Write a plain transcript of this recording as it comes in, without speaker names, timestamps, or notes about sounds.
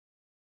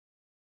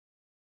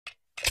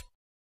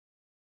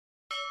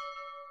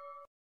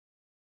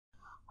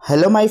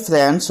Hello my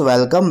friends,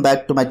 welcome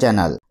back to my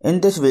channel.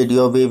 In this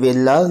video we will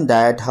learn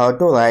that how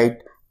to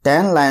write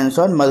 10 lines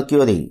on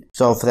Mercury.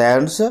 So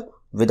friends,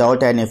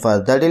 without any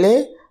further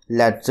delay,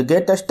 let's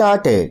get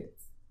started.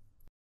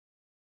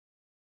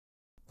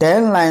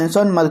 10 lines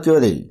on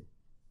Mercury.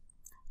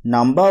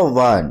 Number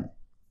 1.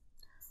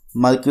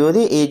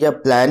 Mercury is a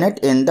planet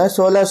in the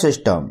solar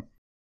system.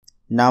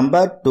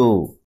 Number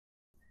 2.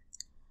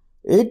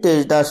 It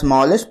is the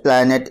smallest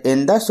planet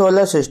in the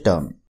solar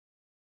system.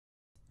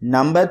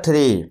 Number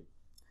 3.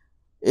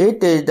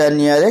 It is the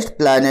nearest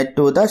planet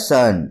to the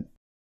Sun.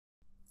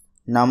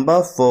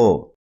 Number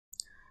 4.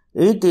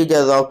 It is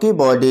a rocky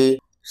body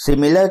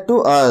similar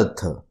to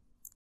Earth.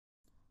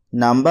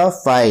 Number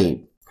 5.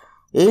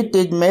 It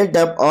is made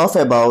up of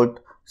about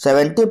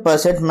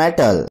 70%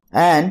 metal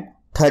and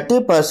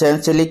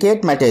 30%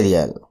 silicate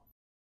material.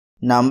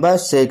 Number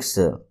 6.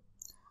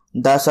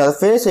 The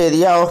surface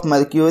area of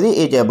Mercury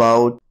is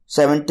about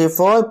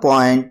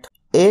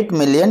 74.8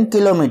 million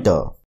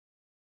kilometers.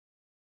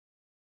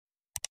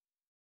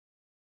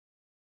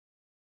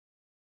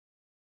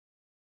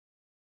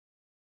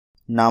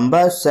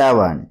 Number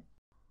 7.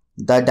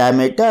 The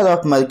diameter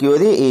of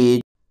Mercury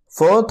is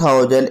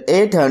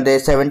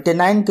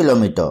 4,879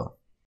 km.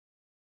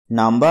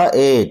 Number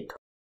 8.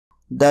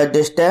 The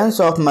distance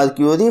of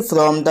Mercury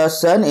from the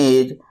Sun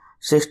is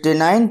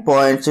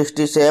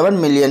 69.67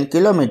 million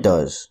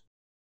kilometers.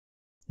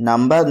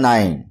 Number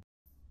 9.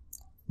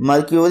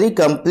 Mercury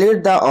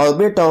completes the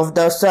orbit of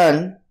the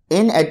Sun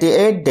in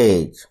 88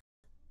 days.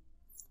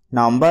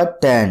 Number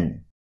 10.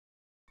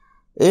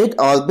 It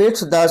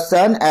orbits the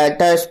Sun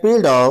at a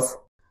speed of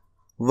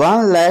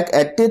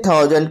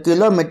 1,80,000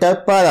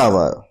 km per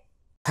hour.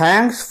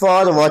 Thanks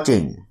for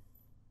watching.